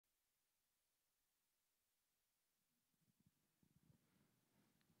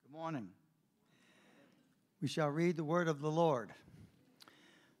Morning. We shall read the word of the Lord.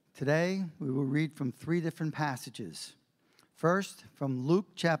 Today, we will read from three different passages. First, from Luke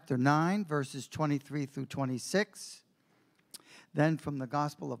chapter 9, verses 23 through 26. Then from the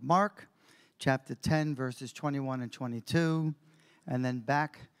Gospel of Mark, chapter 10, verses 21 and 22. And then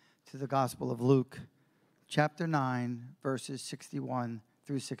back to the Gospel of Luke, chapter 9, verses 61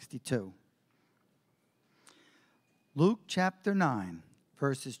 through 62. Luke chapter 9,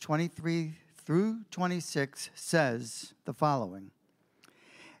 verses 23 through 26 says the following.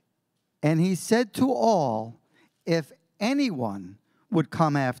 And he said to all, if anyone would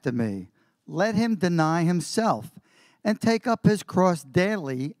come after me, let him deny himself and take up his cross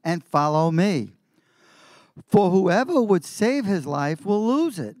daily and follow me. For whoever would save his life will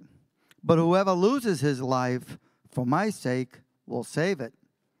lose it, but whoever loses his life for my sake will save it.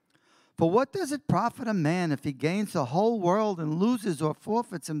 For what does it profit a man if he gains the whole world and loses or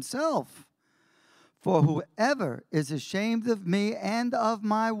forfeits himself? For whoever is ashamed of me and of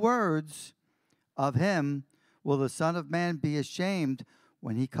my words, of him will the Son of Man be ashamed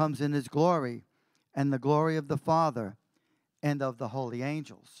when he comes in his glory and the glory of the Father and of the holy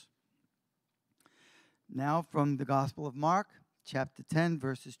angels. Now from the Gospel of Mark, chapter 10,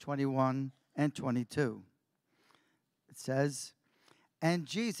 verses 21 and 22. It says, and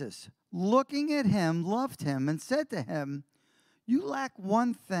Jesus, looking at him, loved him and said to him, you lack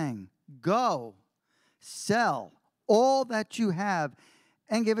one thing. Go, sell all that you have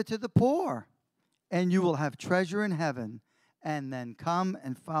and give it to the poor, and you will have treasure in heaven, and then come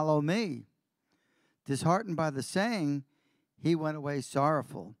and follow me. Disheartened by the saying, he went away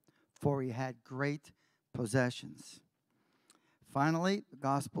sorrowful, for he had great possessions. Finally, the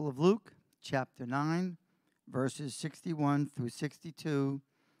Gospel of Luke, chapter 9, verses 61 through 62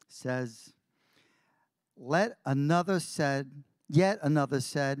 says, yet another said,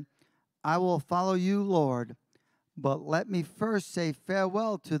 I will follow you, Lord, but let me first say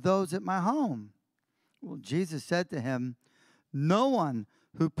farewell to those at my home. Well, Jesus said to him, no one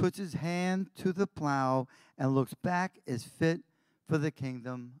who puts his hand to the plow and looks back is fit for the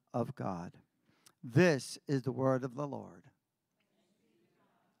kingdom of God. This is the word of the Lord.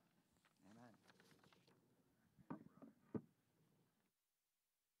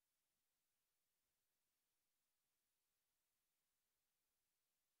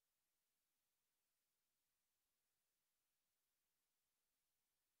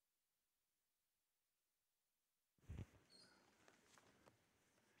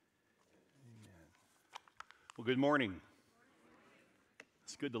 Well, good morning.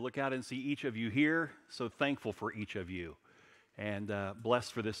 It's good to look out and see each of you here. So thankful for each of you and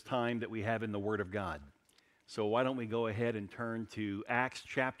blessed for this time that we have in the Word of God. So why don't we go ahead and turn to Acts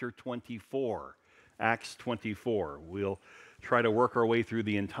chapter 24. Acts 24. We'll try to work our way through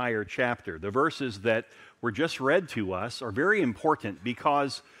the entire chapter. The verses that were just read to us are very important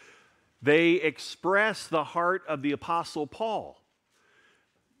because they express the heart of the Apostle Paul.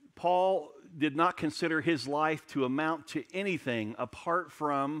 Paul did not consider his life to amount to anything apart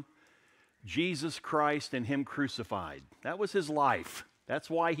from Jesus Christ and him crucified. That was his life. That's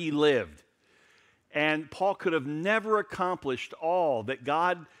why he lived. And Paul could have never accomplished all that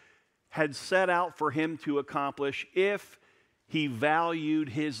God had set out for him to accomplish if he valued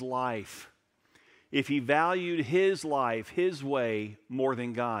his life. If he valued his life, his way, more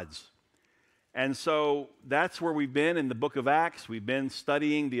than God's. And so that's where we've been in the book of Acts. We've been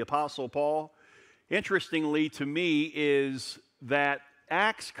studying the Apostle Paul. Interestingly to me is that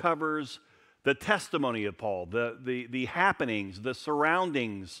Acts covers the testimony of Paul, the happenings, the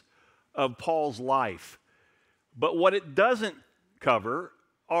surroundings of Paul's life. But what it doesn't cover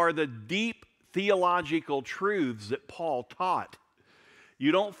are the deep theological truths that Paul taught.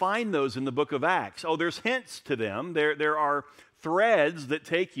 You don't find those in the book of Acts. Oh, there's hints to them. There are threads that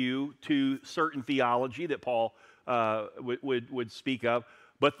take you to certain theology that Paul would speak of,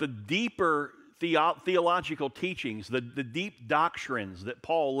 but the deeper theological teachings, the deep doctrines that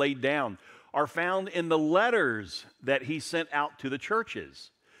Paul laid down are found in the letters that he sent out to the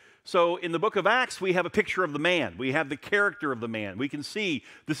churches. So in the book of Acts, we have a picture of the man. We have the character of the man. We can see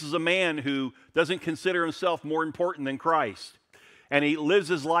this is a man who doesn't consider himself more important than Christ, and he lives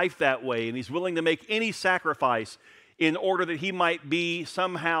his life that way, and he's willing to make any sacrifice in order that he might be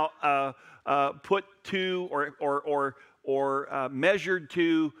somehow put to or measured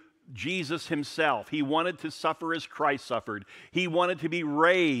to Jesus himself. He wanted to suffer as Christ suffered. He wanted to be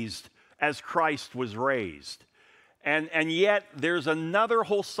raised as Christ was raised. And yet there's another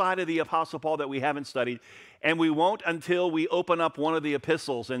whole side of the Apostle Paul that we haven't studied, And we won't until we open up one of the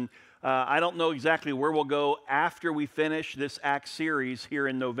epistles. And I don't know exactly where we'll go after we finish this Acts series here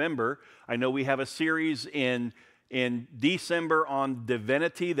in November. I know we have a series in December on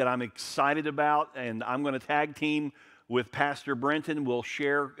divinity that I'm excited about, and I'm going to tag team with Pastor Brenton. We'll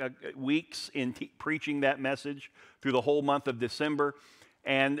share weeks in preaching that message through the whole month of December.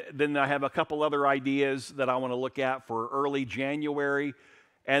 And then I have a couple other ideas that I want to look at for early January.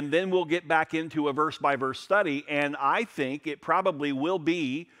 And then we'll get back into a verse-by-verse study, and I think it probably will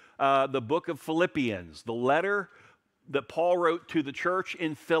be the book of Philippians, the letter that Paul wrote to the church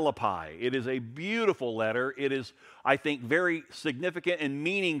in Philippi. It is a beautiful letter. It is, I think, very significant and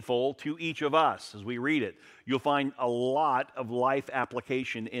meaningful to each of us as we read it. You'll find a lot of life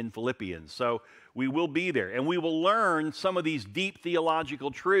application in Philippians. So we will be there, and we will learn some of these deep theological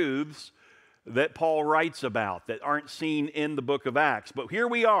truths that Paul writes about that aren't seen in the book of Acts. But here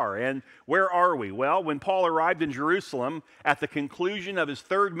we are, and where are we? Well, when Paul arrived in Jerusalem at the conclusion of his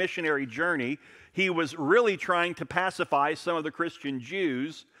third missionary journey, he was really trying to pacify some of the Christian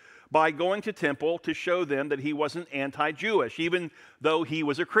Jews by going to temple to show them that he wasn't anti-Jewish, even though he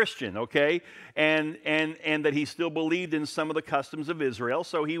was a Christian, okay? And that he still believed in some of the customs of Israel,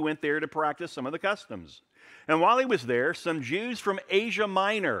 so he went there to practice some of the customs. And while he was there, some Jews from Asia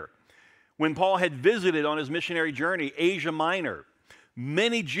Minor, when Paul had visited on his missionary journey, Asia Minor,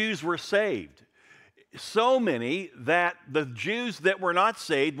 many Jews were saved. So many that the Jews that were not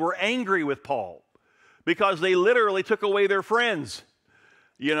saved were angry with Paul because they literally took away their friends.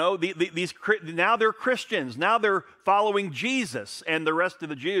 You know, now they're Christians. Now they're following Jesus, and the rest of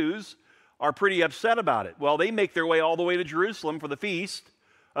the Jews are pretty upset about it. Well, they make their way all the way to Jerusalem for the feast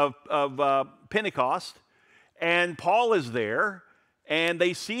of Pentecost, and Paul is there. And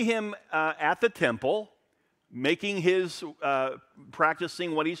they see him at the temple, making his,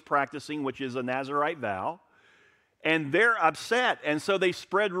 practicing what he's practicing, which is a Nazirite vow. And they're upset. And so they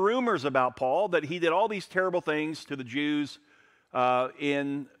spread rumors about Paul that he did all these terrible things to the Jews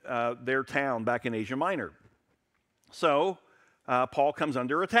in their town back in Asia Minor. So Paul comes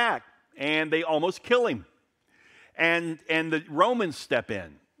under attack, and they almost kill him. And the Romans step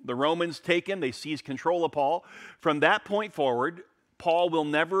in. The Romans take him. They seize control of Paul. From that point forward, Paul will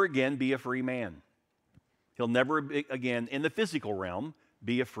never again be a free man. He'll never again, in the physical realm,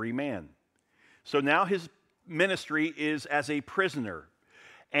 be a free man. So now his ministry is as a prisoner,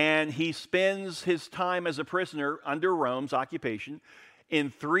 and he spends his time as a prisoner under Rome's occupation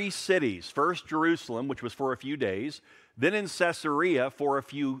in 3 cities. First, Jerusalem, which was for a few days, then in Caesarea for a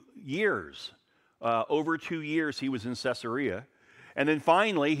few years. Over 2 years he was in Caesarea. And then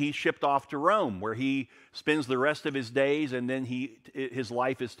finally, he's shipped off to Rome, where he spends the rest of his days, and then his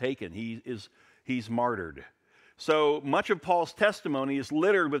life is taken. He's martyred. So much of Paul's testimony is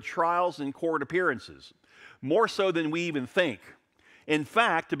littered with trials and court appearances, more so than we even think. In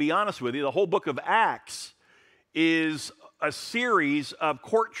fact, to be honest with you, the whole book of Acts is a series of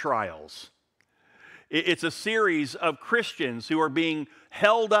court trials. It's a series of Christians who are being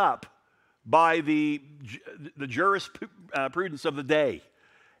held up by the jurisprudence of the day,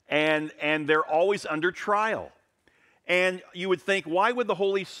 and they're always under trial. And you would think, why would the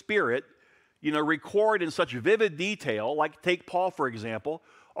Holy Spirit, record in such vivid detail, like take Paul, for example,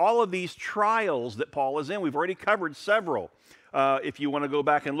 all of these trials that Paul is in? We've already covered several. If you want to go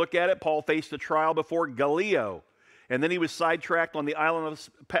back and look at it, Paul faced a trial before Gallio, and then he was sidetracked on the island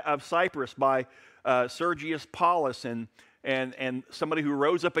of Cyprus by Sergius Paulus and somebody who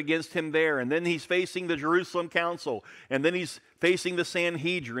rose up against him there. And then he's facing the Jerusalem Council. And then he's facing the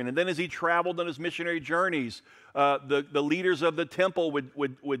Sanhedrin. And then as he traveled on his missionary journeys, the leaders of the temple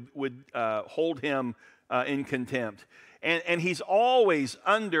would hold him in contempt. And he's always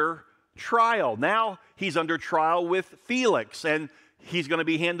under trial. Now he's under trial with Felix. And he's going to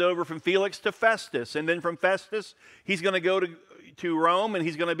be handed over from Felix to Festus. And then from Festus, he's going to go to Rome, and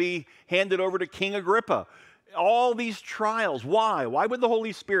he's going to be handed over to King Agrippa. All these trials. Why? Why would the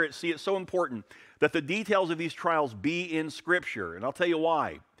Holy Spirit see it so important that the details of these trials be in Scripture? And I'll tell you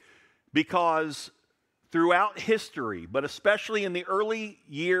why. Because throughout history, but especially in the early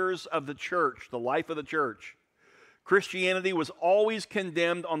years of the church, the life of the church, Christianity was always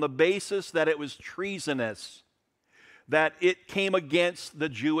condemned on the basis that it was treasonous, that it came against the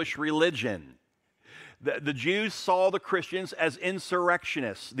Jewish religion. The Jews saw the Christians as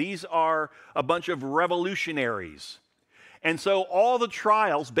insurrectionists. These are a bunch of revolutionaries. And so all the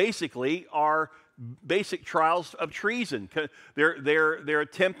trials basically are basic trials of treason. They're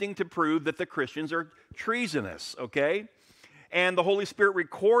attempting to prove that the Christians are treasonous, okay? And the Holy Spirit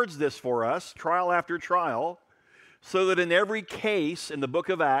records this for us, trial after trial, so that in every case in the book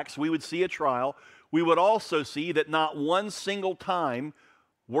of Acts, we would see a trial we would also see that not one single time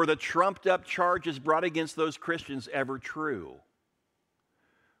were the trumped up charges brought against those Christians ever true.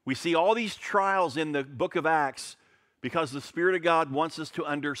 We see all these trials in the book of Acts because the Spirit of God wants us to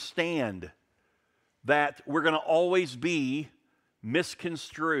understand that we're going to always be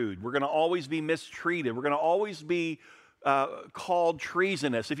misconstrued. We're going to always be mistreated. We're going to always be called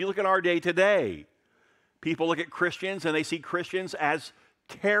treasonous. If you look at our day today, people look at Christians and they see Christians as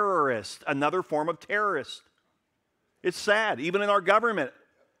terrorists, another form of terrorist. It's sad. Even in our government,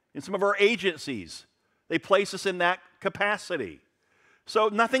 in some of our agencies, they place us in that capacity. So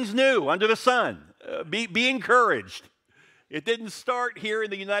nothing's new under the sun. Be encouraged. It didn't start here in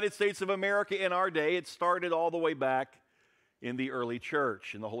the United States of America in our day. It started all the way back in the early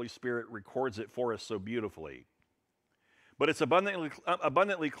church, and the Holy Spirit records it for us so beautifully. But it's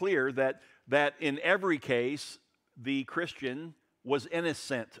abundantly clear that in every case, the Christian was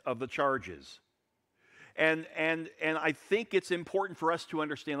innocent of the charges. And I think it's important for us to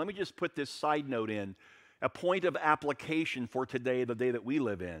understand. Let me just put this side note in, a point of application for today, the day that we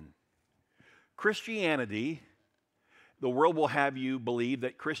live in. Christianity, the world will have you believe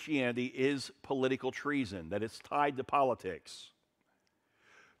that Christianity is political treason, that it's tied to politics.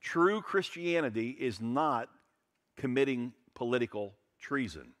 True Christianity is not committing political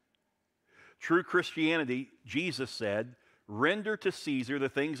treason. True Christianity, Jesus said, render to Caesar the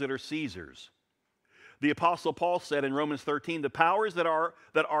things that are Caesar's. The Apostle Paul said in Romans 13, the powers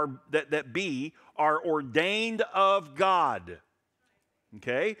that be are ordained of God.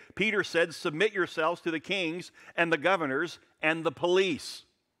 Okay? Peter said, submit yourselves to the kings and the governors and the police.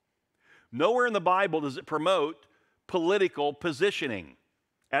 Nowhere in the Bible does it promote political positioning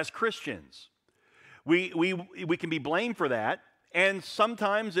as Christians. We can be blamed for that, and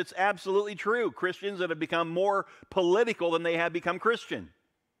sometimes it's absolutely true. Christians that have become more political than they have become Christian.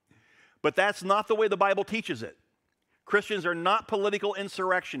 But that's not the way the Bible teaches it. Christians are not political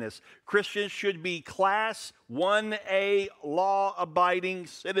insurrectionists. Christians should be Class 1A law-abiding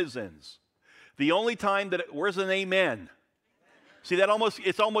citizens. The only time that, where's an amen? See,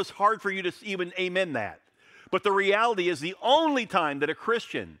 it's almost hard for you to even amen that. But the reality is the only time that a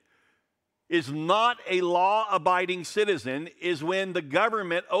Christian is not a law-abiding citizen is when the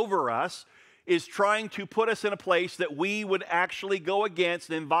government over us is trying to put us in a place that we would actually go against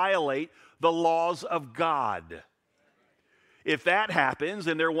and violate the laws of God. If that happens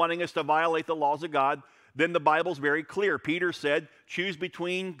and they're wanting us to violate the laws of God, then the Bible's very clear. Peter said, choose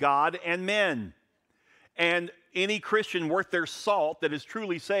between God and men. And any Christian worth their salt that is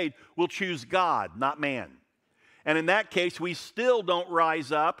truly saved will choose God, not man. And in that case, we still don't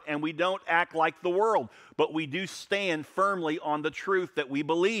rise up and we don't act like the world, but we do stand firmly on the truth that we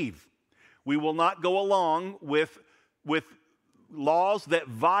believe. We will not go along with laws that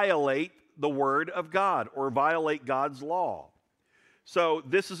violate the Word of God or violate God's law. So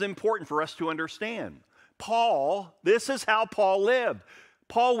this is important for us to understand. This is how Paul lived.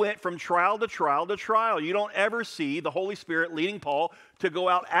 Paul went from trial to trial to trial. You don't ever see the Holy Spirit leading Paul to go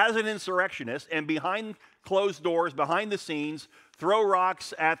out as an insurrectionist and behind closed doors, behind the scenes, throw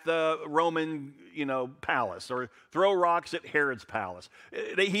rocks at the Roman, palace or throw rocks at Herod's palace.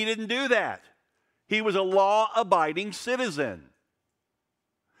 He didn't do that. He was a law-abiding citizen.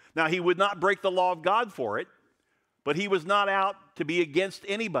 Now, he would not break the law of God for it, but he was not out to be against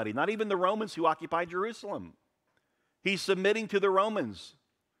anybody, not even the Romans who occupied Jerusalem. He's submitting to the Romans.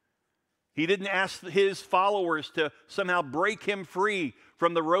 He didn't ask his followers to somehow break him free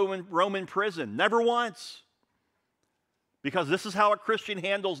from the Roman prison. Never once. Because this is how a Christian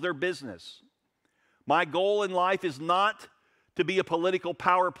handles their business. My goal in life is not to be a political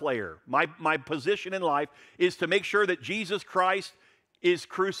power player. My position in life is to make sure that Jesus Christ is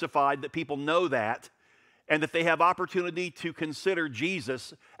crucified, that people know that, and that they have opportunity to consider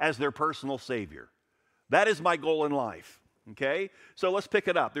Jesus as their personal Savior. That is my goal in life, okay? So let's pick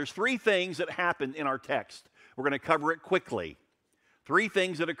it up. There's three things that happen in our text. We're going to cover it quickly. Three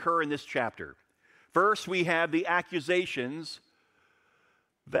things that occur in this chapter. First, we have the accusations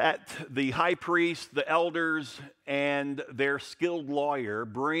that the high priest, the elders, and their skilled lawyer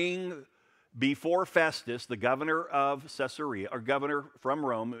bring before Festus, the governor of Caesarea, or governor from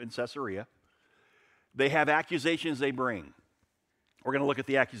Rome in Caesarea. They have accusations they bring. We're going to look at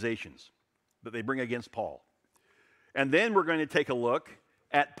the accusations that they bring against Paul. And then we're going to take a look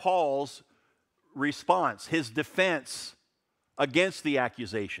at Paul's response, his defense against the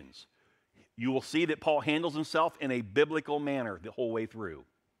accusations. You will see that Paul handles himself in a biblical manner the whole way through.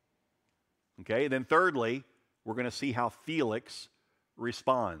 Okay, then thirdly, we're going to see how Felix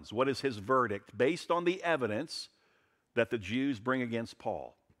responds. What is his verdict based on the evidence that the Jews bring against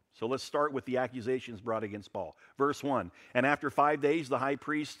Paul? So let's start with the accusations brought against Paul. Verse 1, and after 5 days, the high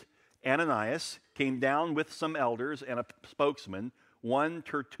priest Ananias came down with some elders and a spokesman, one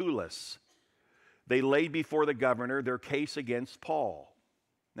Tertullus. They laid before the governor their case against Paul.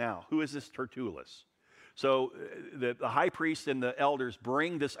 Now, who is this Tertullus? So the high priest and the elders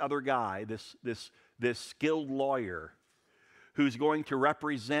bring this other guy, this skilled lawyer, who's going to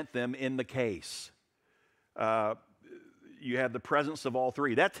represent them in the case. You have the presence of all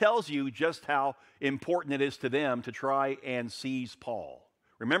three. That tells you just how important it is to them to try and seize Paul.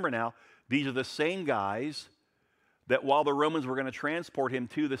 Remember now, these are the same guys that while the Romans were going to transport him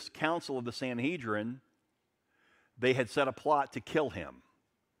to this council of the Sanhedrin, they had set a plot to kill him.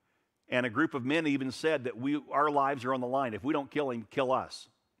 And a group of men even said that our lives are on the line. If we don't kill him, kill us.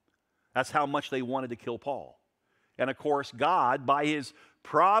 That's how much they wanted to kill Paul. And of course, God, by his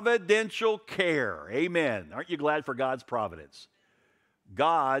providential care, amen. Aren't you glad for God's providence?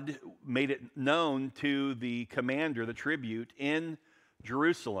 God made it known to the commander, the tribute in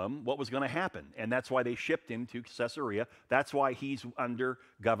Jerusalem, what was going to happen. And that's why they shipped him to Caesarea. That's why he's under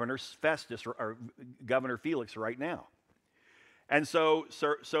Governor Festus or Governor Felix right now. And so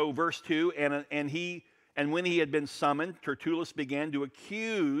verse 2, and when he had been summoned, Tertullus began to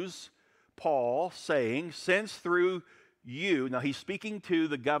accuse Paul, saying, since through you, now he's speaking to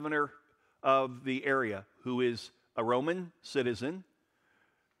the governor of the area, who is a Roman citizen,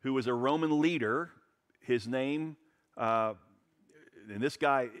 who is a Roman leader. His name, and this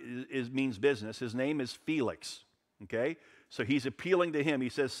guy means business. His name is Felix, okay? So he's appealing to him. He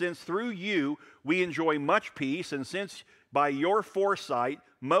says, since through you we enjoy much peace, and since by your foresight,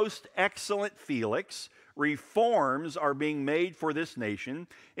 most excellent Felix, reforms are being made for this nation,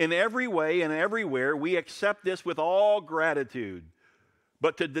 in every way and everywhere we accept this with all gratitude.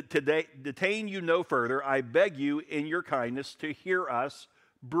 But to detain you no further, I beg you in your kindness to hear us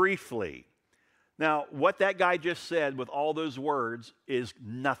briefly. Now, what that guy just said with all those words is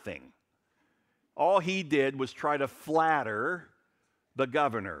nothing. All he did was try to flatter the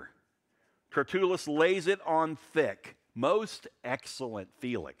governor. Tertullus lays it on thick. Most excellent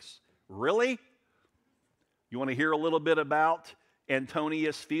Felix. Really? You want to hear a little bit about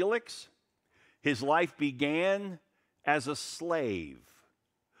Antonius Felix? His life began as a slave,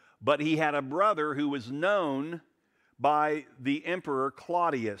 but he had a brother who was known by the emperor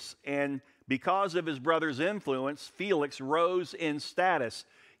Claudius, and because of his brother's influence, Felix rose in status.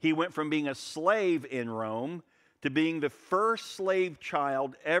 He went from being a slave in Rome to being the first slave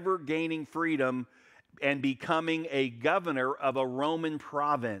child ever gaining freedom and becoming a governor of a Roman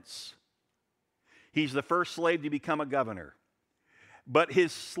province. He's the first slave to become a governor. But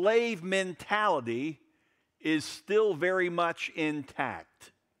his slave mentality is still very much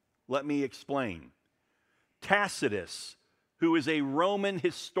intact. Let me explain. Tacitus, who is a Roman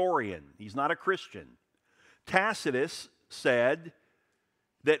historian, he's not a Christian. Tacitus said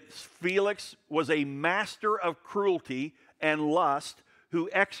that Felix was a master of cruelty and lust who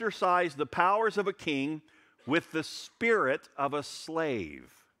exercised the powers of a king with the spirit of a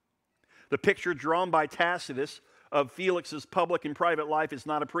slave. The picture drawn by Tacitus of Felix's public and private life is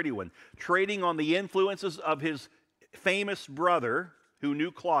not a pretty one. Trading on the influences of his famous brother, who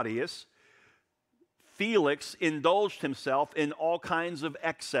knew Claudius, Felix indulged himself in all kinds of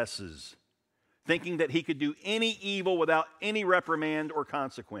excesses, thinking that he could do any evil without any reprimand or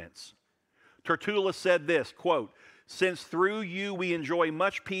consequence. Tertullus said this, quote, since through you we enjoy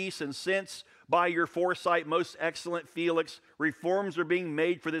much peace, and since by your foresight, most excellent Felix, reforms are being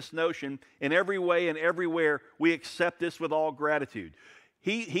made for this notion, in every way and everywhere we accept this with all gratitude.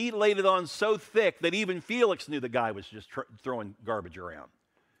 He laid it on so thick that even Felix knew the guy was just throwing garbage around,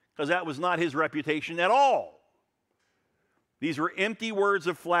 because that was not his reputation at all. These were empty words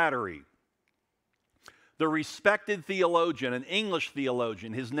of flattery. The respected theologian, an English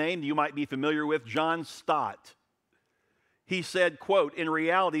theologian, his name you might be familiar with, John Stott. He said, quote, in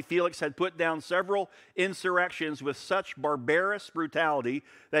reality, Felix had put down several insurrections with such barbarous brutality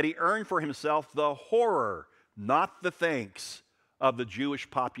that he earned for himself the horror, not the thanks, of the Jewish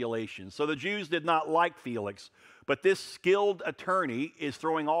population. So the Jews did not like Felix, but this skilled attorney is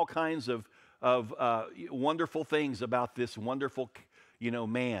throwing all kinds of wonderful things about this wonderful,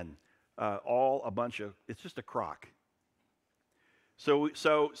 man. All a bunch of, it's just a crock. So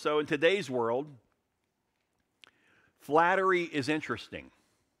in today's world, flattery is interesting.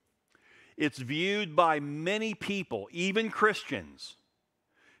 It's viewed by many people, even Christians,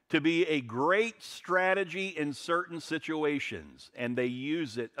 to be a great strategy in certain situations, and they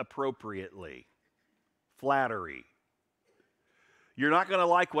use it appropriately. Flattery. You're not going to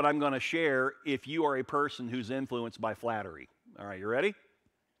like what I'm going to share if you are a person who's influenced by flattery. All right, you ready?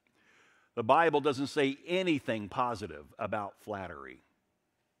 The Bible doesn't say anything positive about flattery.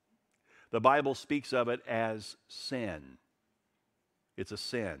 The Bible speaks of it as sin. It's a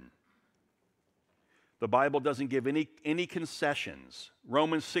sin. The Bible doesn't give any concessions.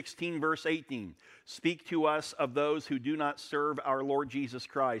 Romans 16, verse 18, speak to us of those who do not serve our Lord Jesus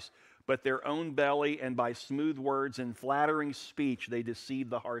Christ, but their own belly, and by smooth words and flattering speech they deceive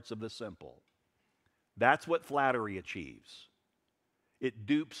the hearts of the simple. That's what flattery achieves. It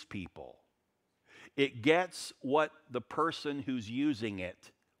dupes people. It gets what the person who's using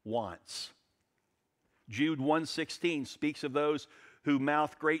it wants. Jude 1:16 speaks of those who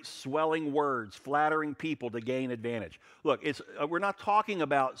mouth great swelling words, flattering people to gain advantage. Look, we're not talking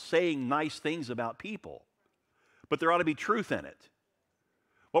about saying nice things about people, but there ought to be truth in it.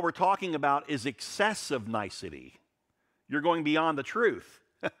 What we're talking about is excessive nicety. You're going beyond the truth.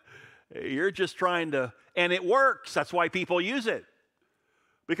 You're just trying to, and it works. That's why people use it.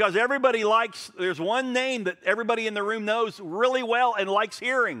 Because everybody likes, there's one name that everybody in the room knows really well and likes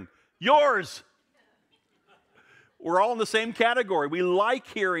hearing. Yours. We're all in the same category. We like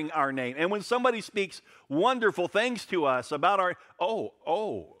hearing our name. And when somebody speaks wonderful things to us about our,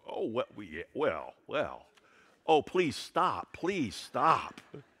 please stop, please stop.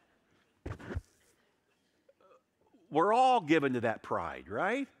 We're all given to that pride,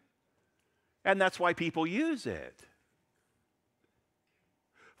 right? And that's why people use it.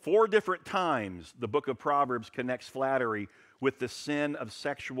 4 different times the book of Proverbs connects flattery with the sin of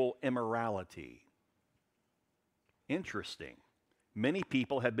sexual immorality. Interesting. Many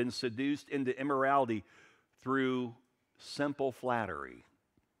people have been seduced into immorality through simple flattery.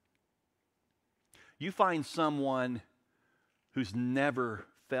 You find someone who's never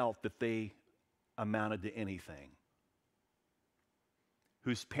felt that they amounted to anything,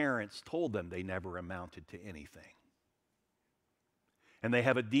 whose parents told them they never amounted to anything, and they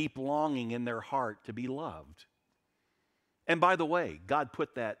have a deep longing in their heart to be loved. And by the way, God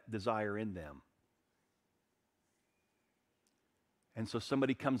put that desire in them. And so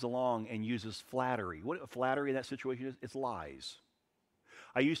somebody comes along and uses flattery. What flattery in that situation is? It's lies.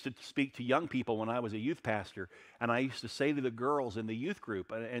 I used to speak to young people when I was a youth pastor, and I used to say to the girls in the youth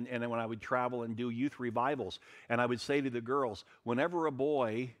group, and when I would travel and do youth revivals, and I would say to the girls, whenever a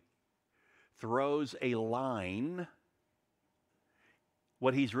boy throws a line,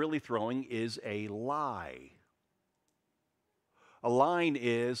 what he's really throwing is a lie. A line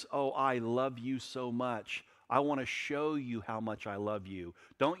is, oh, I love you so much. I want to show you how much I love you.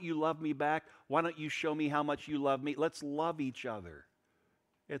 Don't you love me back? Why don't you show me how much you love me? Let's love each other.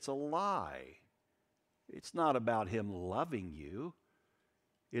 It's a lie. It's not about him loving you.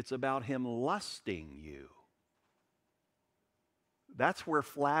 It's about him lusting you. That's where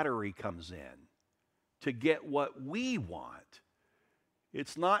flattery comes in, to get what we want.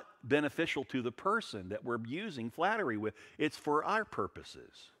 It's not beneficial to the person that we're using flattery with. It's for our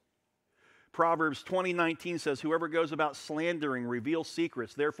purposes. Proverbs 20:19 says, whoever goes about slandering reveals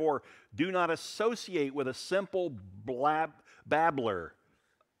secrets. Therefore, do not associate with a simple babbler.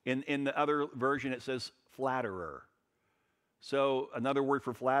 In the other version, it says flatterer. So another word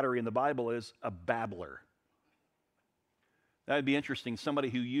for flattery in the Bible is a babbler. That would be interesting. Somebody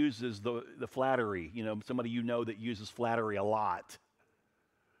who uses the flattery, somebody that uses flattery a lot.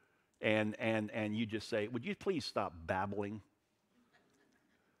 And you just say, would you please stop babbling?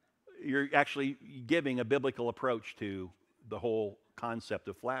 You're actually giving a biblical approach to the whole concept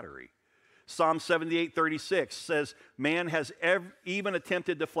of flattery. Psalm 78:36 says, man has even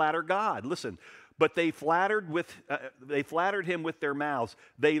attempted to flatter God. Listen, but they flattered him with their mouths.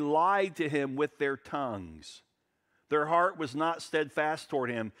 They lied to him with their tongues. Their heart was not steadfast toward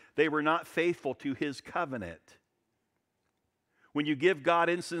him. They were not faithful to his covenant. When you give God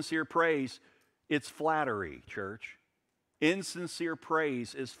insincere praise, it's flattery, church. Insincere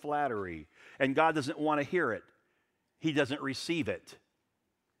praise is flattery, and God doesn't want to hear it. He doesn't receive it.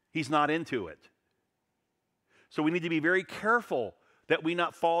 He's not into it. So we need to be very careful that we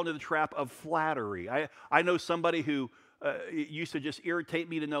not fall into the trap of flattery. I know somebody who used to just irritate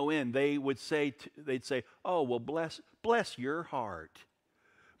me to no end. They'd say, "Oh, well, bless your heart.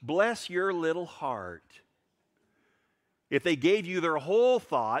 Bless your little heart." If they gave you their whole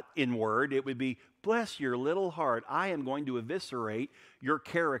thought in word, it would be, bless your little heart. I am going to eviscerate your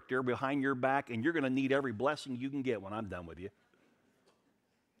character behind your back, and you're going to need every blessing you can get when I'm done with you.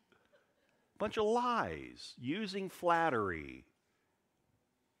 Bunch of lies, using flattery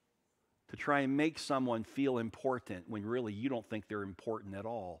to try and make someone feel important when really you don't think they're important at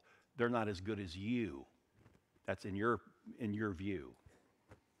all. They're not as good as you. That's in your view.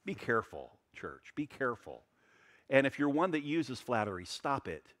 Be careful, church. Be careful. And if you're one that uses flattery, stop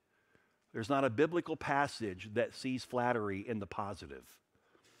it. There's not a biblical passage that sees flattery in the positive.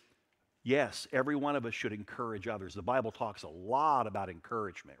 Yes, every one of us should encourage others. The Bible talks a lot about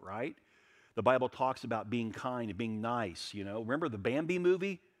encouragement, right? The Bible talks about being kind and being nice, you know. Remember the Bambi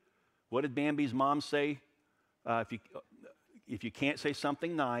movie? What did Bambi's mom say? If you can't say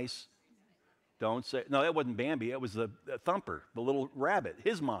something nice, don't say. No, that wasn't Bambi. It was the Thumper, the little rabbit.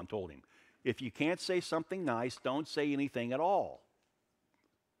 His mom told him, if you can't say something nice, don't say anything at all.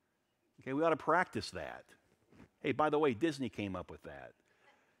 Okay, we ought to practice that. Hey, by the way, Disney came up with that.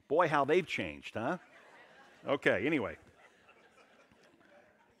 Boy, how they've changed, huh? Okay, anyway.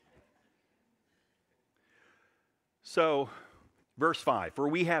 So, verse 5, for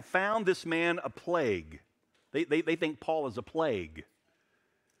we have found this man a plague. They think Paul is a plague.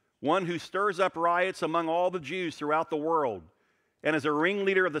 One who stirs up riots among all the Jews throughout the world and is a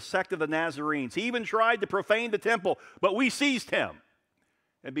ringleader of the sect of the Nazarenes. He even tried to profane the temple, but we seized him.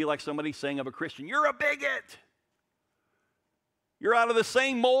 It'd be like somebody saying of a Christian, you're a bigot. You're out of the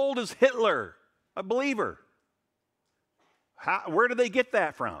same mold as Hitler, a believer. Where do they get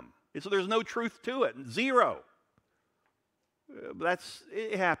that from? There's no truth to it. Zero.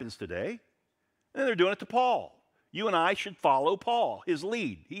 It happens today. And they're doing it to Paul. You and I should follow Paul, his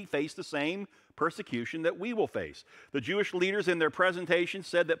lead. He faced the same persecution that we will face. The Jewish leaders in their presentation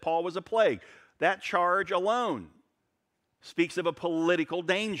said that Paul was a plague. That charge alone speaks of a political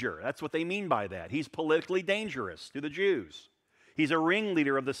danger. That's what they mean by that. He's politically dangerous to the Jews. He's a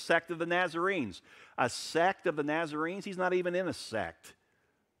ringleader of the sect of the Nazarenes. A sect of the Nazarenes? He's not even in a sect.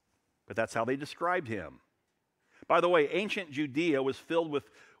 But that's how they described him. By the way, ancient Judea was filled with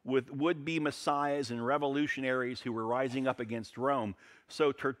would-be messiahs and revolutionaries who were rising up against Rome.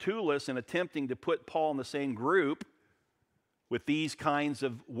 So Tertullus, in attempting to put Paul in the same group with these kinds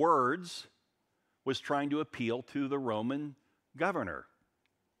of words, was trying to appeal to the Roman governor.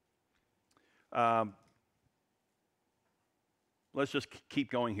 Let's just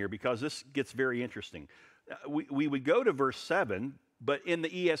keep going here because this gets very interesting. We would go to verse 7, but in the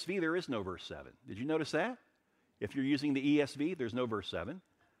ESV there is no verse 7. Did you notice that? If you're using the ESV, there's no verse 7.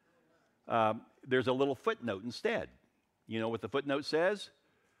 There's a little footnote instead. You know what the footnote says?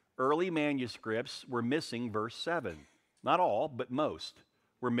 Early manuscripts were missing verse 7. Not all, but most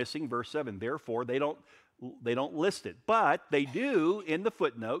were missing verse 7. Therefore, they don't list it. But they do, in the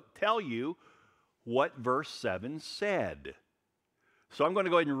footnote, tell you what verse 7 said. So I'm going to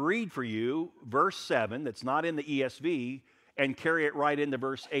go ahead and read for you verse 7 that's not in the ESV and carry it right into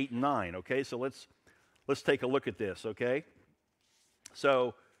verse 8 and 9, okay? So let's take a look at this, okay?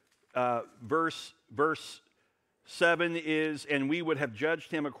 So verse 7 is, and we would have judged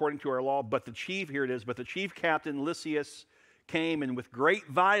him according to our law, but the chief captain Lysias came and with great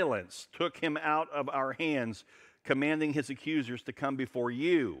violence took him out of our hands, commanding his accusers to come before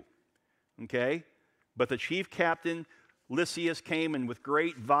you. Okay? But the chief captain Lysias came and with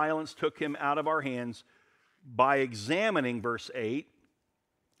great violence took him out of our hands. By examining, verse 8,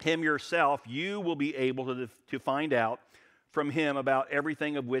 him yourself, you will be able to find out from him about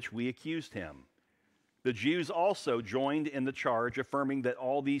everything of which we accused him. The Jews also joined in the charge, affirming that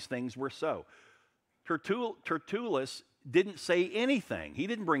all these things were so. Tertullus didn't say anything. He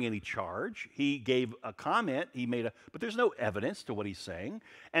didn't bring any charge. He gave a comment. But there's no evidence to what he's saying.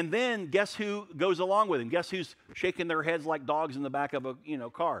 And then guess who goes along with him? Guess who's shaking their heads like dogs in the back of a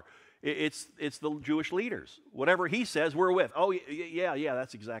car? It's the Jewish leaders. Whatever he says, we're with. Oh, yeah,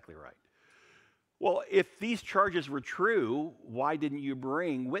 that's exactly right. Well, if these charges were true, why didn't you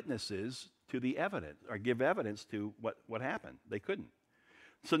bring witnesses to the evidence or give evidence to what happened? They couldn't.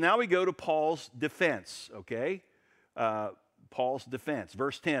 So now we go to Paul's defense, okay? Paul's defense.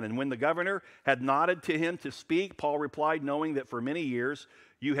 Verse 10, and when the governor had nodded to him to speak, Paul replied, knowing that for many years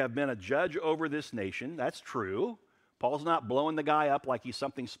you have been a judge over this nation. That's true. Paul's not blowing the guy up like he's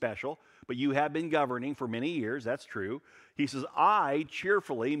something special, but you have been governing for many years. That's true. He says, I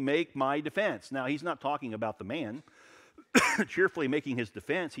cheerfully make my defense. Now, he's not talking about the man cheerfully making his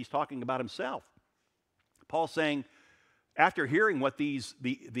defense. He's talking about himself. Paul's saying, after hearing what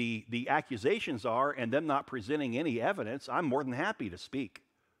the accusations are and them not presenting any evidence, I'm more than happy to speak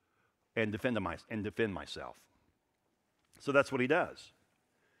and defend myself. So that's what he does.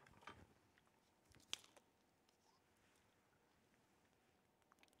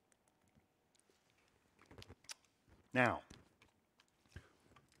 Now,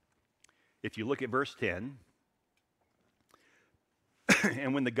 if you look at verse 10,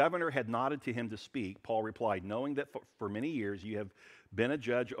 and when the governor had nodded to him to speak, Paul replied, knowing that for many years you have been a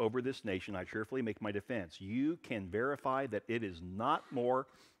judge over this nation, I cheerfully make my defense. You can verify that it is not more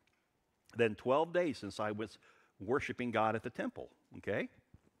than 12 days since I was worshiping God at the temple, okay?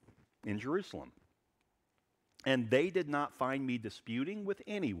 in Jerusalem. And they did not find me disputing with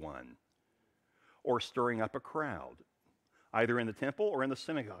anyone or stirring up a crowd, either in the temple or in the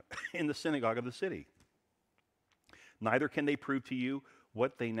synagogue, in the synagogue of the city. Neither can they prove to you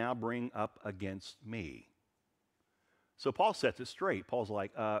what they now bring up against me. So Paul sets it straight. Paul's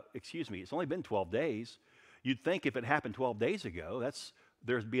like, excuse me, it's only been 12 days. You'd think if it happened 12 days ago,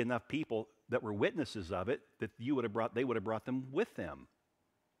 there'd be enough people that were witnesses of it that they would have brought them with them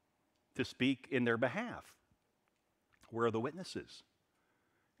to speak in their behalf. Where are the witnesses?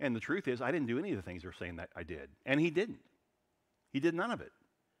 And the truth is, I didn't do any of the things they're saying that I did. And he didn't. He did none of it.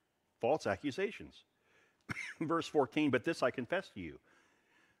 False accusations. Verse 14, but this I confess to you,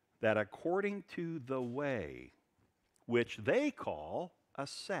 that according to the way which they call a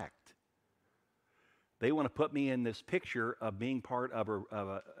sect, they want to put me in this picture of being part of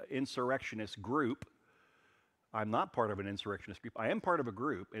an insurrectionist group. I'm not part of an insurrectionist group. I am part of a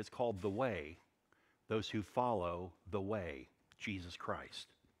group. It's called The Way, those who follow the way, Jesus Christ.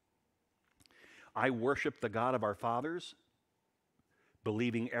 I worship the God of our fathers,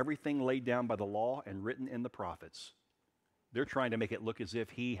 believing everything laid down by the law and written in the prophets. They're trying to make it look as if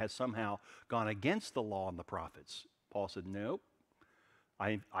he has somehow gone against the law and the prophets. Paul said, nope.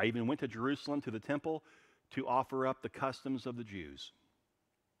 I even went to Jerusalem to the temple to offer up the customs of the Jews.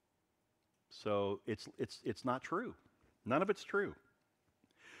 So it's not true. None of it's true.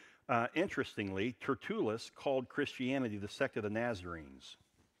 Interestingly, Tertullus called Christianity the sect of the Nazarenes.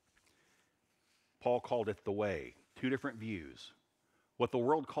 Paul called it the way. Two different views. What the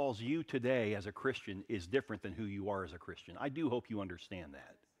world calls you today as a Christian is different than who you are as a Christian. I do hope you understand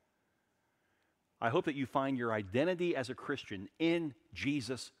that. I hope that you find your identity as a Christian in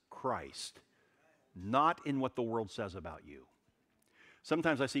Jesus Christ, not in what the world says about you.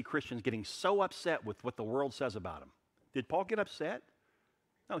 Sometimes I see Christians getting so upset with what the world says about them. Did Paul get upset?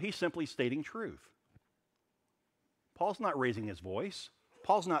 No, he's simply stating truth. Paul's not raising his voice.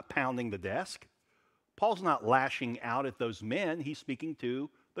 Paul's not pounding the desk. Paul's not lashing out at those men. He's speaking to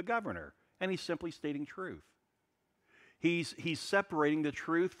the governor, and he's simply stating truth. He's separating the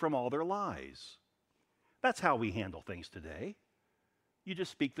truth from all their lies. That's how we handle things today. You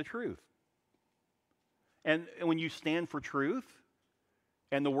just speak the truth. And when you stand for truth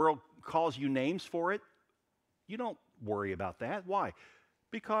and the world calls you names for it, you don't worry about that. Why?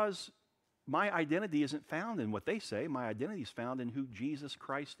 Because my identity isn't found in what they say. My identity is found in who Jesus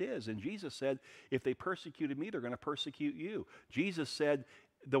Christ is. And Jesus said, if they persecuted me, they're going to persecute you. Jesus said,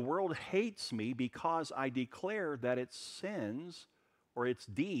 the world hates me because I declare that its sins or its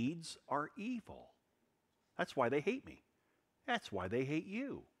deeds are evil. That's why they hate me. That's why they hate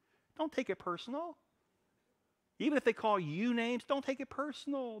you. Don't take it personal. Even if they call you names, don't take it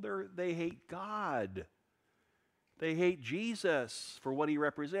personal. They hate God. They hate Jesus for what he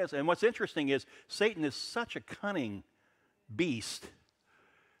represents. And what's interesting is Satan is such a cunning beast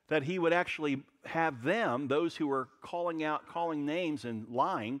that he would actually have them, those who are calling names and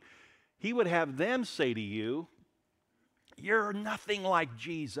lying, he would have them say to you, you're nothing like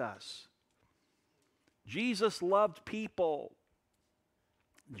Jesus. Jesus loved people.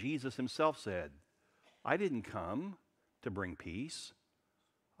 Jesus himself said, I didn't come to bring peace.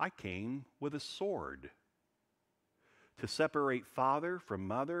 I came with a sword to separate father from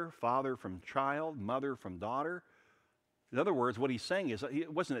mother, father from child, mother from daughter. In other words, what he's saying is,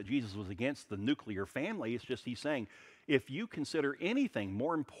 it wasn't that Jesus was against the nuclear family. It's just he's saying, if you consider anything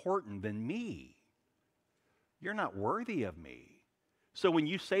more important than me, you're not worthy of me. So when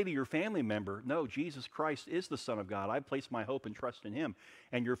you say to your family member, no, Jesus Christ is the Son of God, I place my hope and trust in him,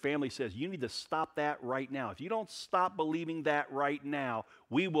 and your family says, you need to stop that right now. If you don't stop believing that right now,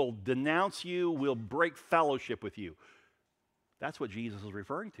 we will denounce you, we'll break fellowship with you. That's what Jesus is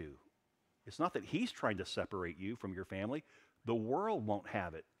referring to. It's not that he's trying to separate you from your family. The world won't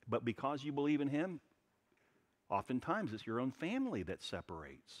have it. But because you believe in him, oftentimes it's your own family that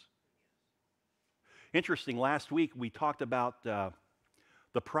separates. Interesting, last week we talked about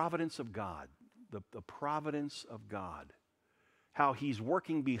the providence of God, the providence of God, how he's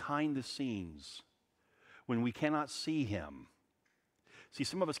working behind the scenes when we cannot see him. See,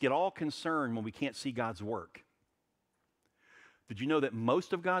 some of us get all concerned when we can't see God's work. Did you know that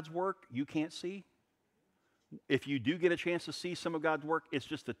most of God's work you can't see? If you do get a chance to see some of God's work, it's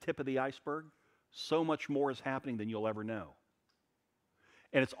just the tip of the iceberg. So much more is happening than you'll ever know.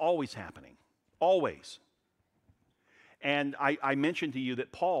 And it's always happening. Always. And I mentioned to you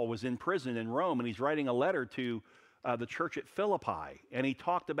that Paul was in prison in Rome, and he's writing a letter to the church at Philippi. And he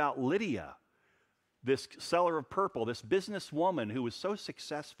talked about Lydia, this seller of purple, this businesswoman who was so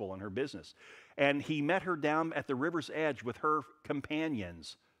successful in her business. And he met her down at the river's edge with her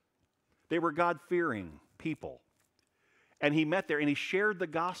companions, They were God-fearing people. And he met there and he shared the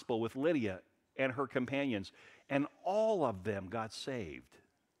gospel with Lydia and her companions. And all of them got saved.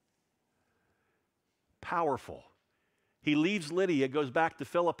 Powerful. He leaves Lydia, goes back to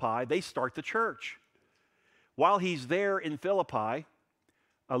Philippi. They start the church. While he's there in Philippi,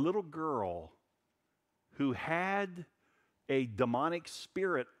 a little girl who had a demonic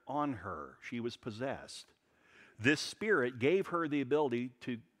spirit on her, she was possessed. This spirit gave her the ability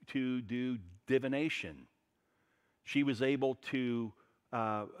to do divination. She was able to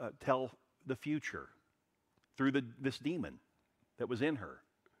tell the future through this demon that was in her.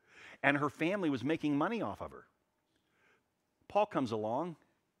 And her family was making money off of her. Paul comes along,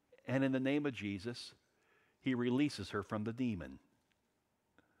 and in the name of Jesus, he releases her from the demon.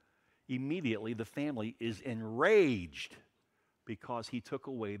 Immediately, the family is enraged because he took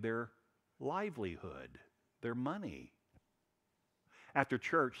away their livelihood, their money. After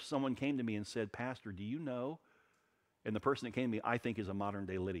church, someone came to me and said, Pastor, do you know? And the person that came to me, I think, is a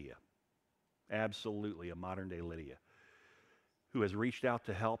modern-day Lydia. Absolutely a modern-day Lydia, who has reached out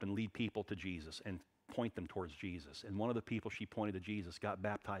to help and lead people to Jesus and point them towards Jesus. And one of the people she pointed to Jesus got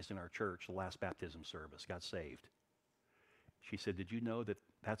baptized in our church, the last baptism service, got saved. She said, did you know that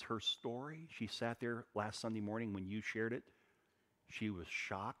that's her story? She sat there last Sunday morning when you shared it. She was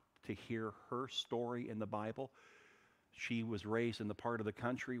shocked to hear her story in the Bible. She was raised in the part of the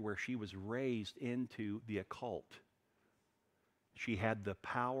country where she was raised into the occult. She had the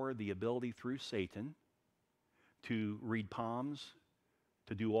power, the ability through Satan to read palms,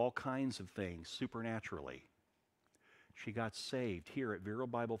 to do all kinds of things supernaturally. She got saved here at Vero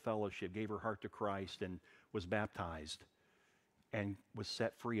Bible Fellowship, gave her heart to Christ, and was baptized and was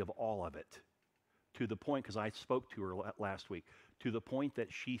set free of all of it. To the point, because I spoke to her last week, to the point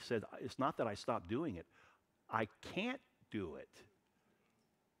that she said, it's not that I stopped doing it. I can't do it.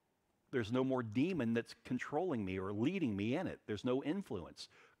 There's no more demon that's controlling me or leading me in it. There's no influence.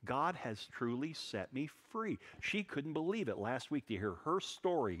 God has truly set me free. She couldn't believe it last week to hear her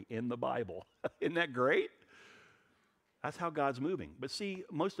story in the Bible. Isn't that great? That's how God's moving. But see,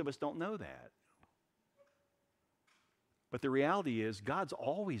 most of us don't know that. But the reality is, God's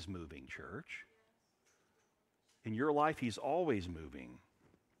always moving, church. In your life, He's always moving.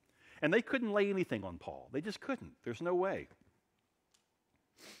 And they couldn't lay anything on Paul. They just couldn't. There's no way.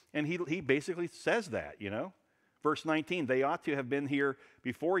 And he basically says that, you know. Verse 19, they ought to have been here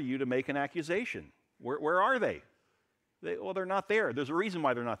before you to make an accusation. Where are they? Well, they're not there. There's a reason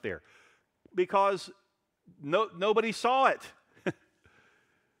why they're not there. Because nobody saw it.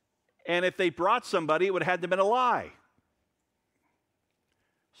 And if they brought somebody, it would have had to have been a lie.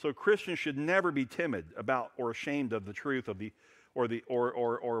 So Christians should never be timid about or ashamed of the truth of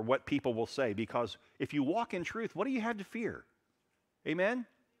or what people will say. Because if you walk in truth, what do you have to fear? Amen?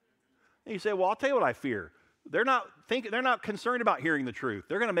 And you say, well, I'll tell you what I fear. They're not concerned about hearing the truth.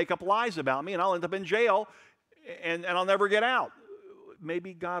 They're going to make up lies about me, and I'll end up in jail, and I'll never get out.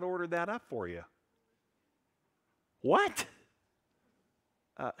 Maybe God ordered that up for you. What?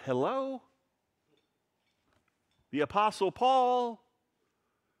 Hello? The Apostle Paul.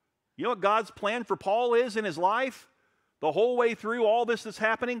 You know what God's plan for Paul is in his life? The whole way through all this that's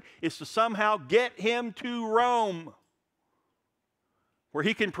happening is to somehow get him to Rome, where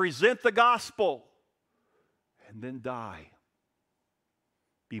he can present the gospel and then die,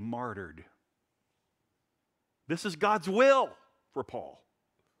 be martyred. This is God's will for Paul.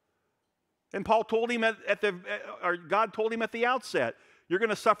 And Paul told him God told him at the outset, you're going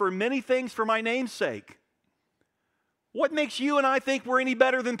to suffer many things for my name's sake. What makes you and I think we're any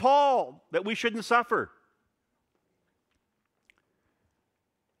better than Paul, that we shouldn't suffer?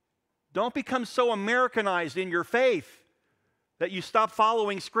 Don't become so Americanized in your faith that you stop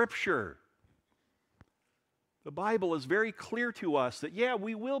following Scripture. The Bible is very clear to us that, yeah,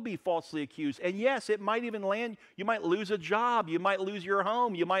 we will be falsely accused. And yes, it might even land, you might lose a job, you might lose your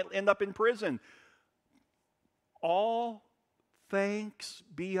home, you might end up in prison. All thanks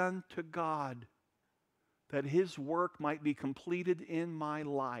be unto God that His work might be completed in my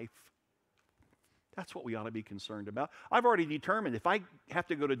life. That's what we ought to be concerned about. I've already determined if I have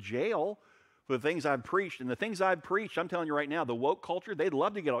to go to jail for the things I've preached, and the things I've preached, I'm telling you right now, the woke culture, they'd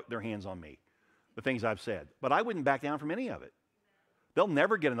love to get their hands on me, the things I've said. But I wouldn't back down from any of it. They'll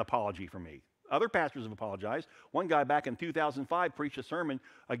never get an apology from me. Other pastors have apologized. One guy back in 2005 preached a sermon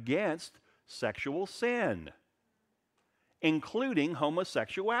against sexual sin, including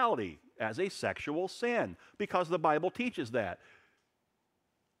homosexuality as a sexual sin, because the Bible teaches that.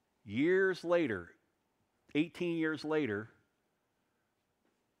 Years later, 18 years later,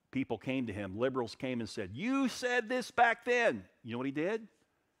 people came to him, liberals came and said, you said this back then. You know what he did?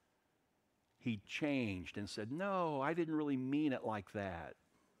 he changed and said, no, I didn't really mean it like that.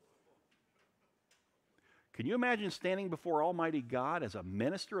 Can you imagine standing before Almighty God as a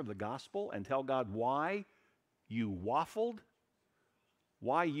minister of the gospel and tell God why you waffled?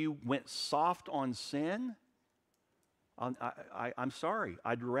 Why you went soft on sin? I'm sorry.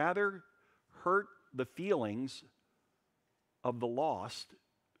 I'd rather hurt the feelings of the lost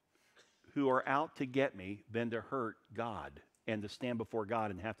who are out to get me than to hurt God and to stand before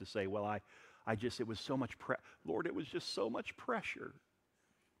God and have to say, well, it was so much Lord, it was just so much pressure.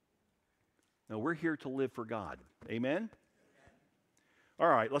 No, we're here to live for God. Amen? All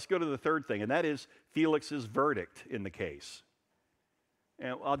right, let's go to the third thing, and that is Felix's verdict in the case.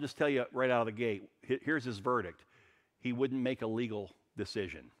 And I'll just tell you right out of the gate, here's his verdict. He wouldn't make a legal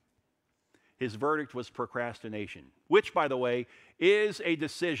decision. His verdict was procrastination, which, by the way, is a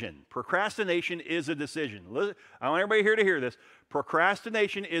decision. Procrastination is a decision. I want everybody here to hear this.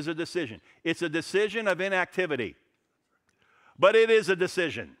 Procrastination is a decision. It's a decision of inactivity, but it is a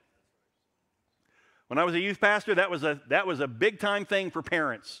decision. When I was a youth pastor, that was a big-time thing for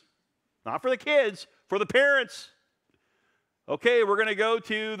parents. Not for the kids, for the parents. Okay, we're going to go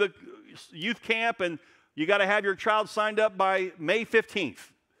to the youth camp, and you got to have your child signed up by May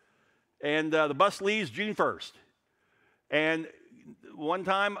 15th. And the bus leaves June 1st. And one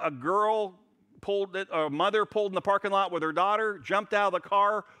time, a mother pulled in the parking lot with her daughter, jumped out of the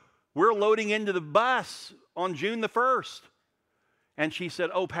car. We're loading into the bus on June the 1st. And she said,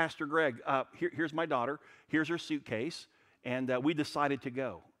 oh, Pastor Greg, here's my daughter. Here's her suitcase. And we decided to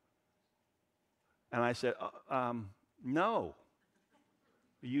go. And I said, no,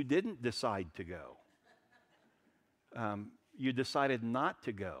 you didn't decide to go. You decided not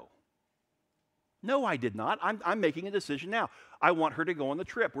to go. No, I did not. I'm making a decision now. I want her to go on the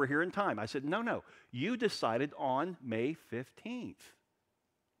trip. We're here in time. I said, no. You decided on May 15th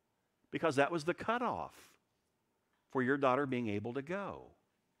because that was the cutoff for your daughter being able to go.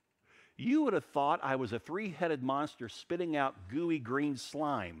 You would have thought I was a three-headed monster spitting out gooey green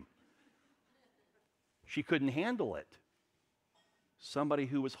slime. She couldn't handle it. Somebody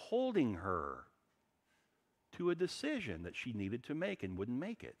who was holding her to a decision that she needed to make and wouldn't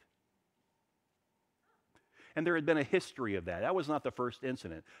make it. And there had been a history of that. That was not the first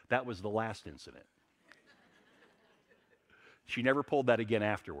incident. That was the last incident. She never pulled that again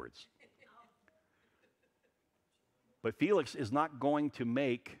afterwards. But Felix is not going to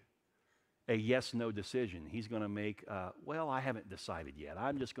make a yes-no decision. He's going to make, I haven't decided yet.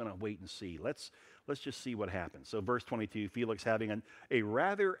 I'm just going to wait and see. Let's just see what happens. So verse 22, Felix having a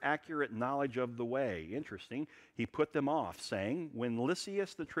rather accurate knowledge of the way. Interesting. He put them off, saying, when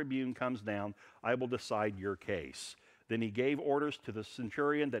Lysias the tribune comes down, I will decide your case. Then he gave orders to the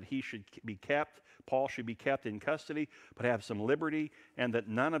centurion that he should be kept, Paul should be kept in custody, but have some liberty, and that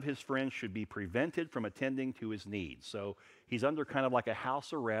none of his friends should be prevented from attending to his needs. So he's under kind of like a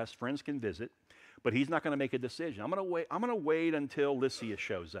house arrest. Friends can visit, but he's not going to make a decision. I'm going to wait until Lysias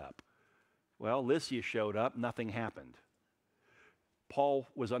shows up. Well, Lysias showed up. Nothing happened. Paul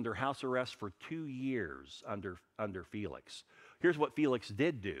was under house arrest for 2 years under Felix. Here's what Felix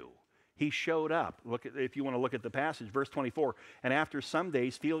did do. He showed up. If you want to look at the passage, verse 24. And after some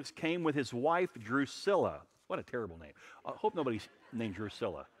days, Felix came with his wife Drusilla. What a terrible name. I hope nobody's named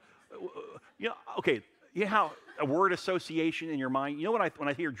Drusilla. Okay, you know how a word association in your mind, you know what when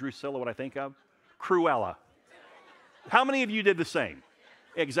I hear Drusilla, what I think of? Cruella. How many of you did the same?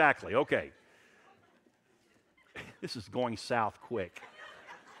 Exactly, okay. This is going south quick.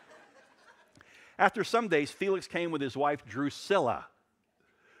 After some days, Felix came with his wife Drusilla,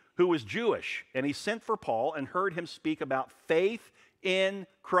 who was Jewish, and he sent for Paul and heard him speak about faith in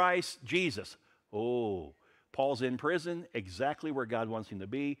Christ Jesus. Oh, Paul's in prison, exactly where God wants him to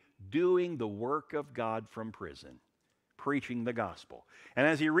be, doing the work of God from prison, preaching the gospel. And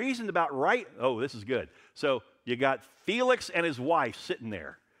as he reasoned about this is good. So you got Felix and his wife sitting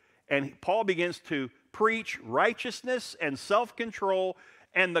there, and Paul begins to preach righteousness and self-control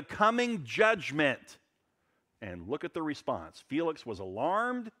and the coming judgment. And look at the response. Felix was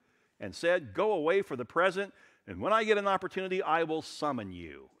alarmed and said, go away for the present, and when I get an opportunity, I will summon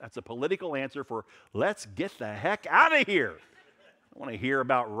you. That's a political answer for, let's get the heck out of here. I want to hear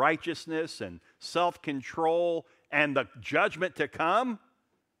about righteousness and self-control and the judgment to come.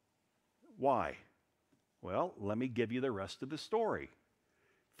 Why? Well, let me give you the rest of the story.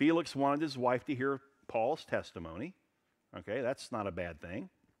 Felix wanted his wife to hear Paul's testimony. Okay, that's not a bad thing.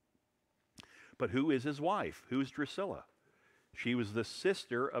 But who is his wife? Who's Drusilla? She was the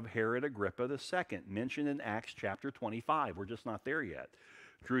sister of Herod Agrippa II, mentioned in Acts chapter 25. We're just not there yet.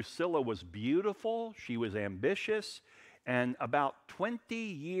 Drusilla was beautiful, she was ambitious, and about 20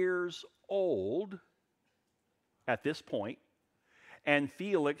 years old at this point, and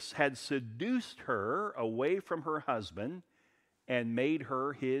Felix had seduced her away from her husband and made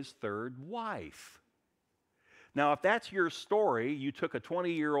her his third wife. Now, if that's your story, you took a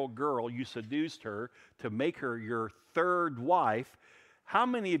 20-year-old girl, you seduced her to make her your third wife, how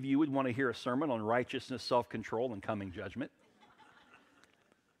many of you would want to hear a sermon on righteousness, self-control, and coming judgment?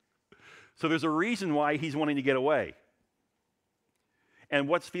 So there's a reason why he's wanting to get away. And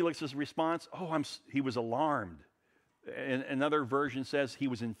what's Felix's response? Oh, he was alarmed. And another version says he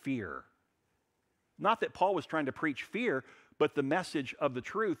was in fear. Not that Paul was trying to preach fear, but the message of the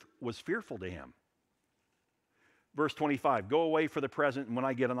truth was fearful to him. Verse 25, go away for the present, and when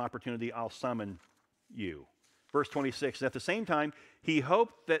I get an opportunity, I'll summon you. Verse 26, at the same time, he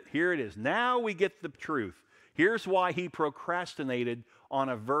hoped that, here it is, now we get the truth. Here's why he procrastinated on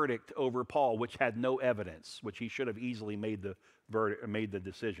a verdict over Paul, which had no evidence, which he should have easily made the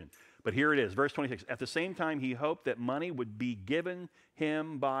decision. But here it is, verse 26. At the same time, he hoped that money would be given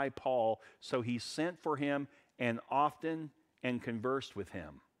him by Paul, so he sent for him and often and conversed with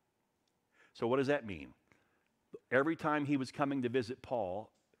him. So what does that mean? Every time he was coming to visit Paul,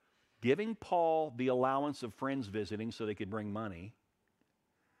 giving Paul the allowance of friends visiting so they could bring money,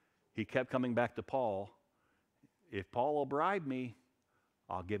 he kept coming back to Paul. If Paul will bribe me,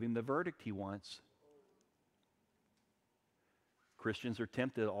 I'll give him the verdict he wants. Christians are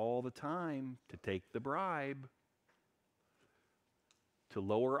tempted all the time to take the bribe, to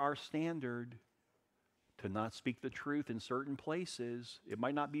lower our standard, to not speak the truth in certain places. It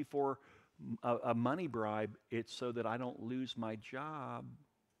might not be for a money bribe, it's so that I don't lose my job.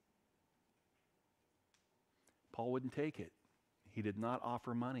 Paul wouldn't take it. He did not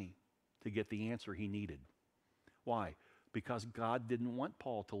offer money to get the answer he needed. Why? Because God didn't want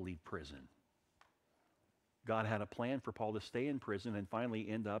Paul to leave prison. God had a plan for Paul to stay in prison and finally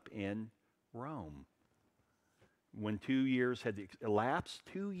end up in Rome. When 2 years had elapsed,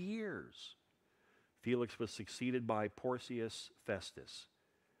 2 years, Felix was succeeded by Porcius Festus.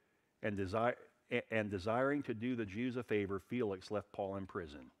 And desiring to do the Jews a favor, Felix left Paul in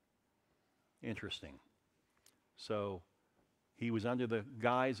prison. Interesting. So he was under the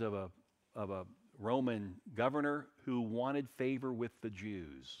guise of a Roman governor who wanted favor with the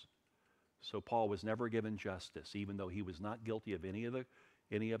Jews. So Paul was never given justice, even though he was not guilty of any of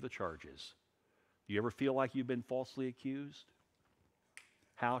the charges. Do you ever feel like you've been falsely accused?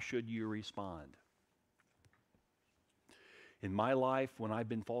 How should you respond? In my life, when I've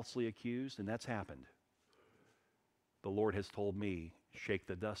been falsely accused, and that's happened, the Lord has told me, shake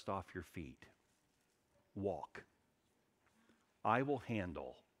the dust off your feet. Walk. I will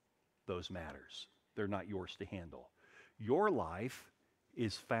handle those matters. They're not yours to handle. Your life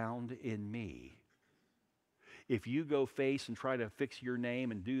is found in me. If you go face and try to fix your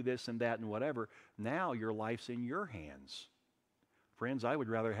name and do this and that and whatever, now your life's in your hands. Friends, I would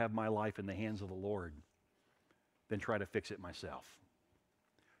rather have my life in the hands of the Lord than try to fix it myself.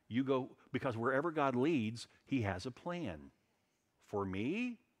 You go, because wherever God leads, He has a plan. For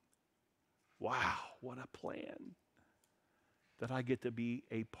me, wow, what a plan. That I get to be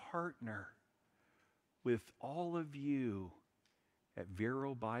a partner with all of you at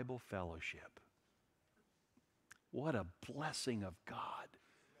Vero Bible Fellowship. What a blessing of God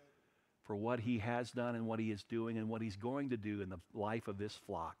for what He has done and what He is doing and what He's going to do in the life of this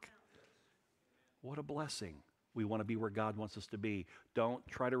flock. What a blessing. We want to be where God wants us to be. Don't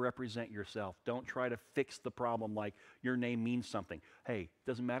try to represent yourself. Don't try to fix the problem like your name means something. Hey, it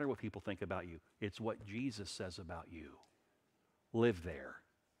doesn't matter what people think about you. It's what Jesus says about you. Live there.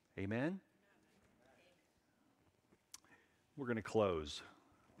 Amen? We're going to close.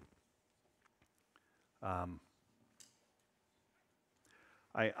 I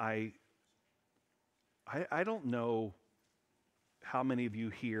don't know how many of you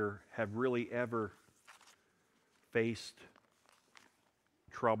here have really ever faced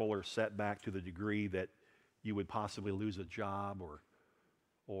trouble or setback to the degree that you would possibly lose a job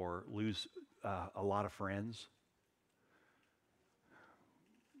or lose a lot of friends.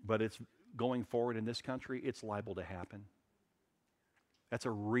 But it's going forward in this country, it's liable to happen. That's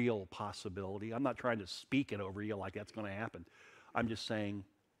a real possibility. I'm not trying to speak it over you like that's going to happen. I'm just saying,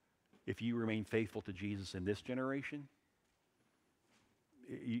 if you remain faithful to Jesus in this generation,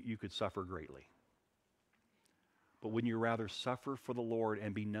 you could suffer greatly. But wouldn't you rather suffer for the Lord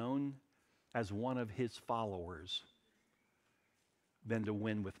and be known as one of His followers than to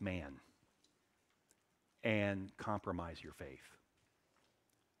win with man and compromise your faith?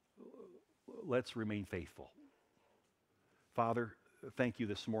 Let's remain faithful. Father, thank you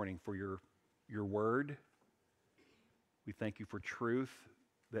this morning for your word. We thank you for truth.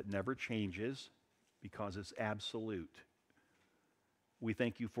 that never changes because it's absolute. We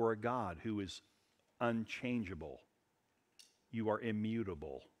thank you for a God who is unchangeable. You are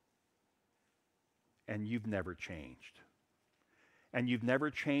immutable. And you've never changed. And you've never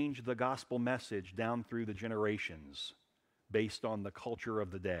changed the gospel message down through the generations based on the culture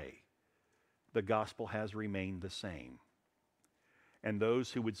of the day. The gospel has remained the same. And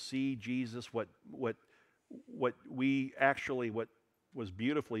those who would see Jesus, what was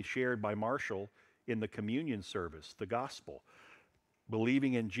beautifully shared by Marshall in the communion service, the gospel,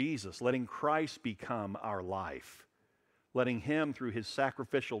 believing in Jesus, letting Christ become our life, letting him through his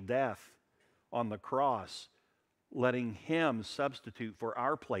sacrificial death on the cross, letting him substitute for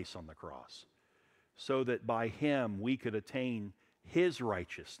our place on the cross, so that by him we could attain his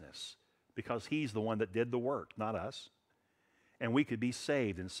righteousness, because he's the one that did the work, not us. And we could be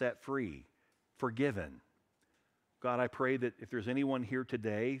saved and set free, forgiven. God, I pray that if there's anyone here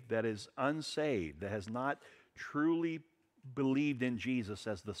today that is unsaved, that has not truly believed in Jesus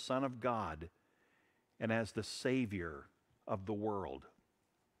as the Son of God and as the Savior of the world,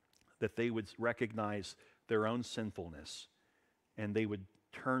 that they would recognize their own sinfulness and they would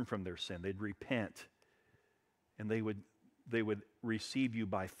turn from their sin. They'd repent and they would receive you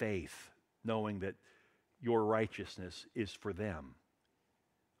by faith, knowing that your righteousness is for them.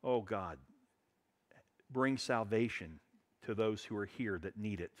 Oh God, bring salvation to those who are here that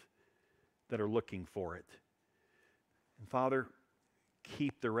need it, that are looking for it. And Father,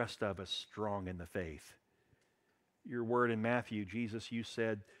 keep the rest of us strong in the faith. Your word in Matthew, Jesus, you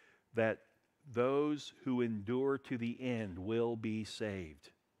said that those who endure to the end will be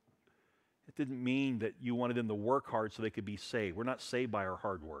saved. It didn't mean that you wanted them to work hard so they could be saved. We're not saved by our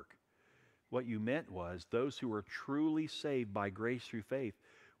hard work. What you meant was those who are truly saved by grace through faith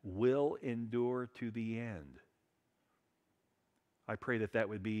will endure to the end. I pray that that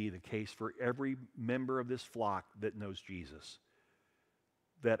would be the case for every member of this flock that knows Jesus,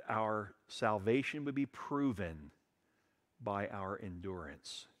 that our salvation would be proven by our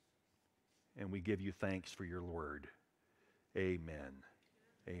endurance. And we give you thanks for your word. Amen.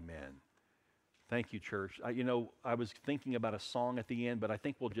 Amen. Thank you, church. I was thinking about a song at the end, but I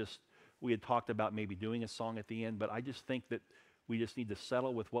think we had talked about maybe doing a song at the end, but I just think that we just need to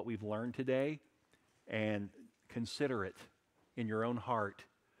settle with what we've learned today and consider it in your own heart.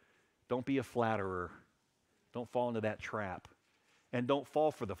 Don't be a flatterer. Don't fall into that trap. And don't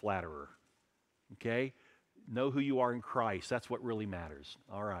fall for the flatterer. Okay? Know who you are in Christ. That's what really matters.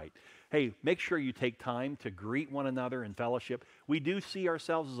 All right. Hey, make sure you take time to greet one another in fellowship. We do see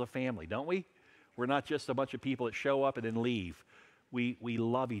ourselves as a family, don't we? We're not just a bunch of people that show up and then leave. We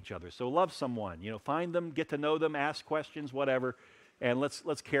love each other. So love someone. Find them, get to know them, ask questions, whatever, and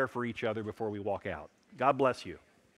let's care for each other before we walk out. God bless you.